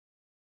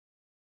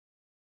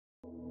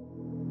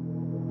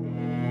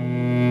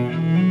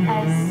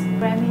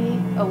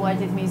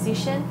recorded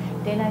musician.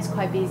 Dana is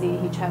quite busy,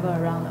 he travels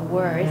around the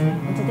world.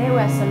 And today we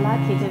are so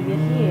lucky to be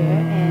here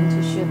and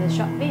to shoot a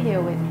short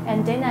video with.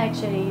 And Dana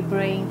actually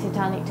bring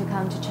TEKTONIK to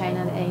come to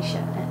China and Asia.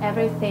 And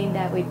everything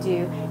that we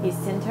do is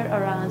centered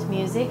around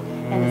music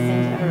and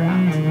centered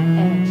around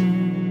energy.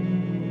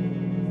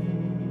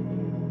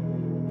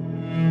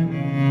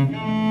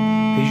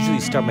 I usually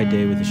start my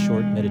day with a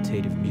short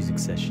meditative music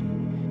session.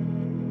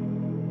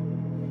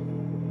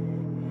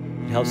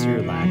 It helps me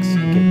relax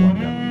and get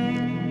warmed up.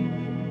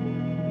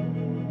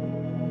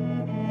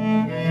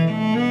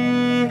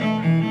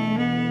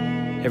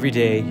 Every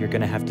day you're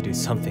going to have to do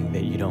something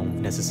that you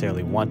don't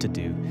necessarily want to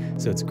do,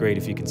 so it's great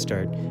if you can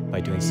start by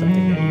doing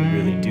something that you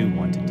really do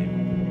want to do.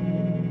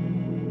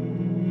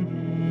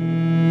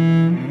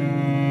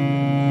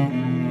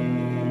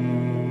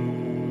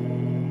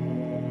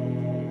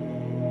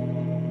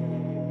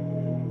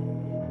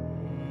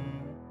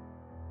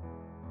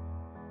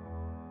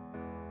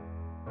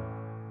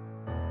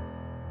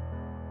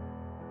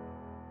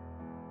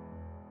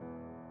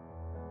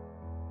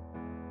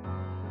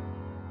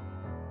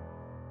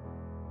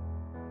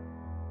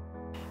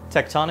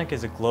 TEKTONIK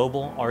is a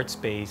global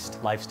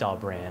arts-based lifestyle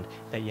brand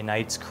that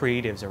unites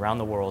creatives around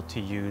the world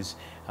to use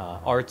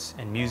arts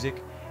and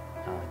music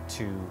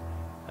to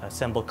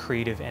assemble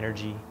creative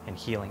energy and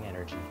healing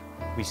energy.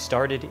 We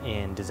started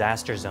in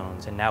disaster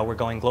zones and now we're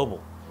going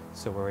global.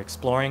 So we're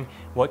exploring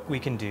what we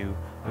can do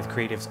with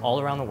creatives all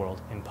around the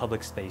world in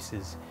public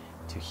spaces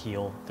to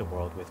heal the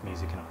world with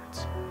music and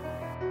arts.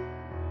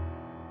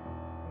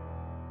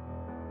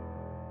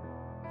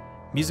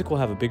 Music will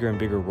have a bigger and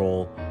bigger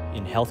role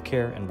in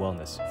healthcare and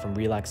wellness, from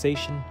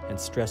relaxation and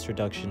stress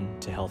reduction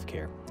to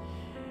healthcare.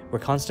 We're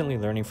constantly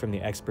learning from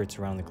the experts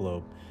around the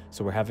globe,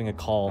 so we're having a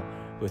call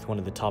with one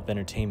of the top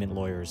entertainment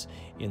lawyers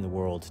in the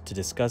world to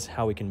discuss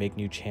how we can make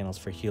new channels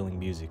for healing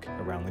music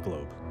around the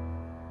globe.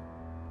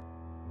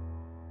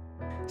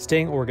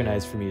 Staying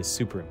organized for me is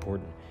super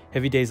important.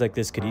 Heavy days like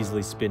this could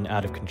easily spin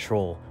out of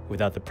control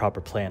without the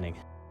proper planning.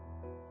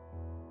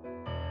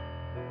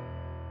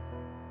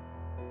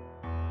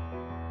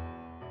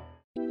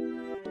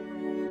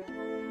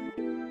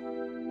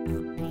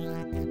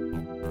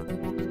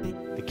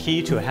 The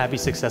key to a happy,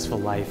 successful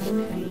life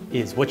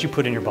is what you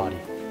put in your body.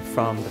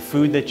 From the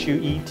food that you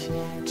eat,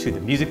 to the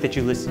music that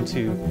you listen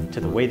to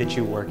the way that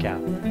you work out.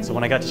 So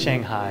when I got to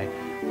Shanghai,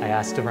 I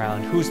asked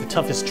around who's the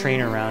toughest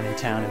trainer around in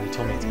town, and they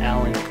told me it's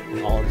Alan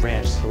and Olive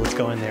Branch. So let's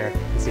go in there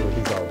and see what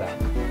he's all about.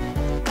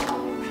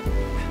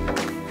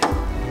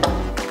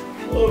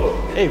 Hello.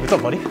 Hey, what's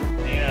up, buddy?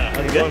 Yeah,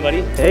 how's it going,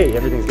 buddy? Hey,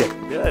 everything's good.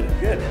 Good,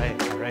 good.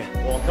 All right.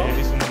 Welcome.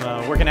 Ready to do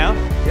some working out?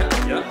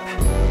 Yeah.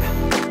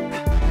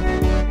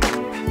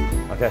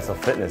 Okay, so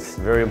fitness,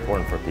 very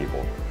important for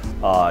people.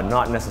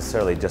 Not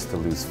necessarily just to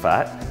lose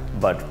fat,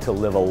 but to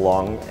live a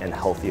long and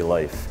healthy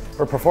life.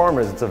 For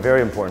performers, it's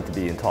very important to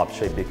be in top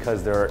shape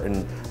because they're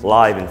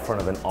live in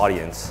front of an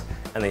audience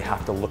and they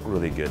have to look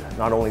really good.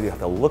 Not only do they have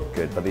to look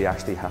good, but they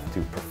actually have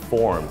to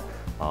perform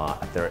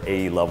at their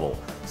A level.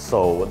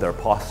 So their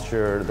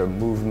posture, their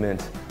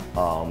movement,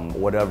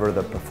 whatever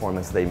the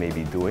performance they may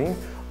be doing,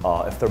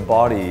 if their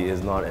body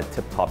is not in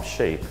tip-top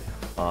shape,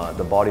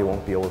 the body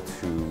won't be able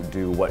to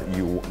do what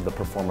the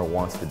performer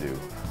wants to do.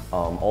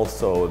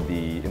 Also,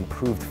 the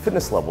improved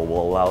fitness level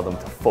will allow them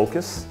to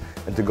focus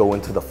and to go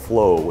into the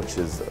flow, which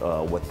is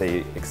what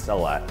they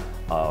excel at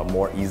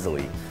more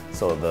easily.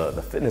 So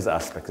the fitness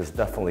aspect is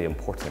definitely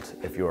important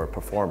if you're a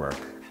performer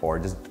or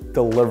just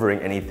delivering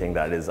anything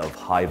that is of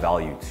high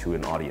value to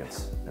an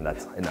audience, and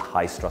that's in a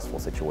high stressful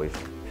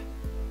situation.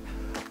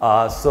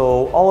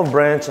 So Olive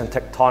Branch and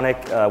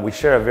TEKTONIK, we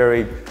share a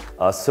very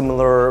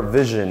similar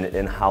vision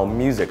in how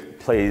music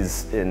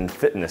plays in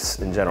fitness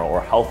in general, or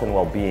health and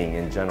well-being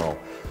in general.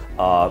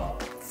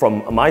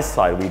 From my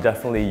side, we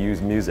definitely use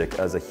music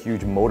as a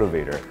huge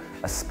motivator,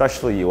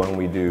 especially when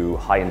we do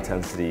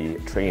high-intensity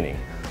training,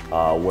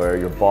 where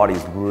your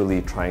body's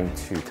really trying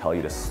to tell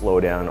you to slow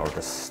down or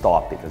to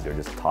stop because you're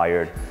just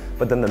tired.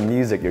 But then the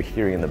music you're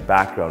hearing in the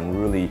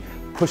background really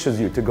pushes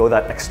you to go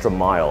that extra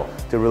mile,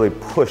 to really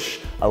push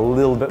a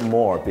little bit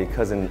more,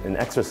 because in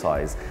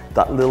exercise,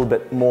 that little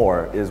bit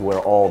more is where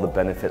all the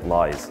benefit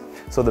lies.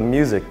 So the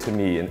music, to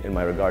me, in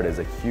my regard, is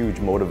a huge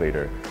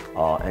motivator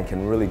and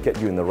can really get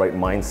you in the right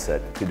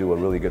mindset to do a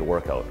really good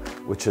workout,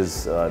 which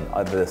is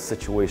the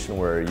situation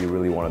where you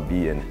really want to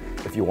be in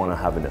if you want to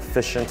have an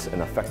efficient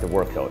and effective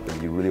workout,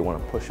 and you really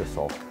want to push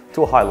yourself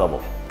to a high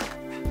level.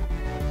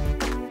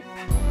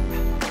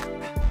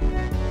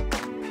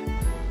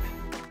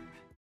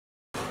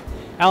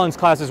 Alan's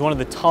class is one of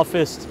the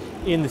toughest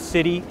in the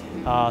city.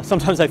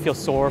 Sometimes I feel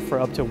sore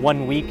for up to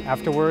 1 week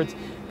afterwards,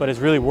 but it's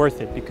really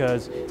worth it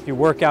because if you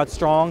work out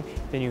strong,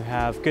 then you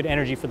have good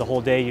energy for the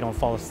whole day, you don't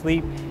fall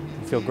asleep,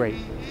 you feel great.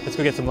 Let's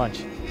go get some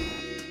lunch.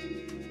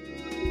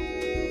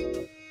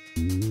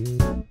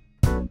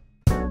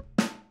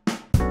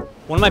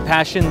 One of my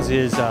passions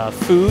is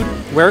food,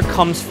 where it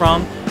comes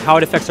from, how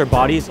it affects our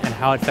bodies, and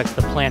how it affects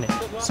the planet.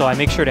 So I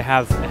make sure to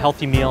have a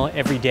healthy meal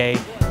every day,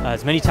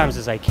 as many times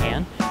as I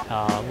can.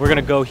 We're going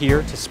to go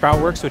here to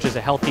Sproutworks, which is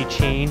a healthy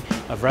chain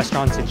of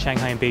restaurants in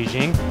Shanghai and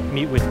Beijing,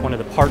 meet with one of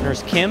the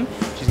partners, Kim.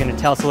 She's going to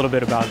tell us a little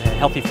bit about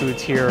healthy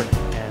foods here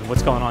and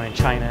what's going on in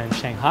China and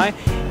Shanghai,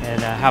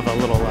 and have a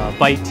little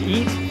bite to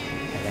eat,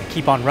 and then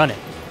keep on running.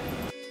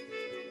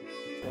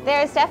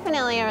 There's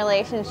definitely a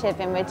relationship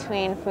in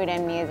between food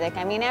and music.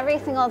 I mean, every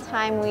single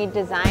time we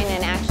design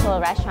an actual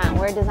restaurant,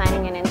 we're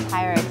designing an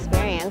entire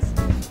experience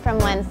from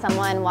when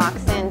someone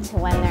walks in to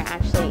when they're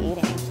actually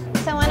eating.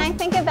 So when I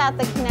think about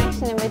the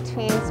connection in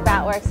between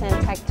Sproutworks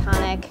and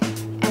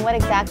TEKTONIK and what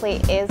exactly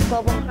is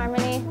global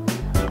harmony,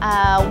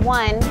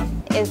 one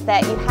is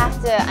that you have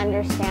to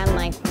understand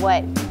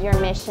what your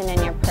mission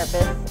and your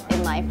purpose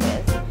in life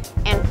is.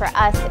 And for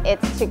us,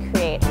 it's to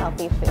create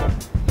healthy food.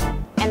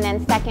 And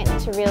then second,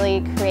 to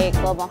really create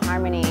global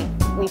harmony,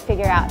 we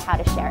figure out how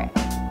to share it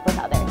with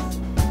others.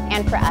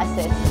 And for us,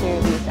 it's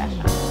through these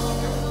restaurants.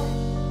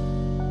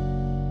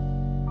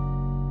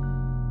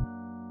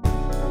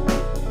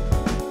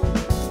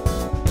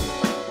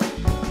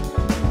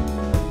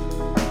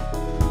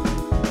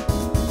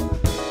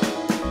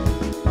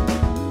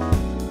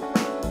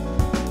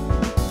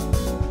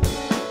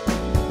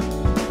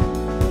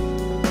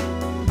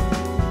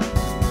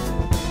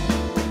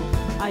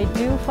 I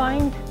do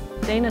find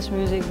Dana's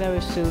music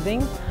very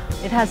soothing.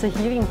 It has a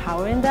healing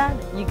power in that.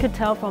 You could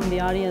tell from the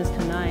audience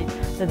tonight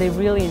that they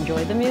really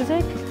enjoyed the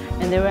music,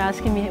 and they were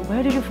asking me,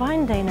 where did you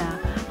find Dana?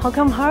 How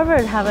come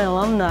Harvard have an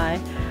alumni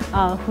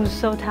who's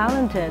so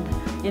talented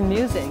in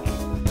music?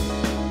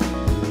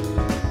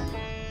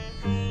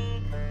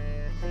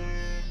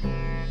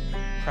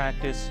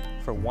 Practice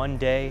for one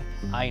day,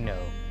 I know.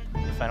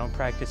 If I don't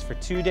practice for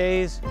 2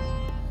 days,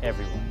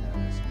 everyone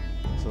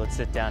knows. So let's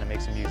sit down and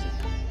make some music.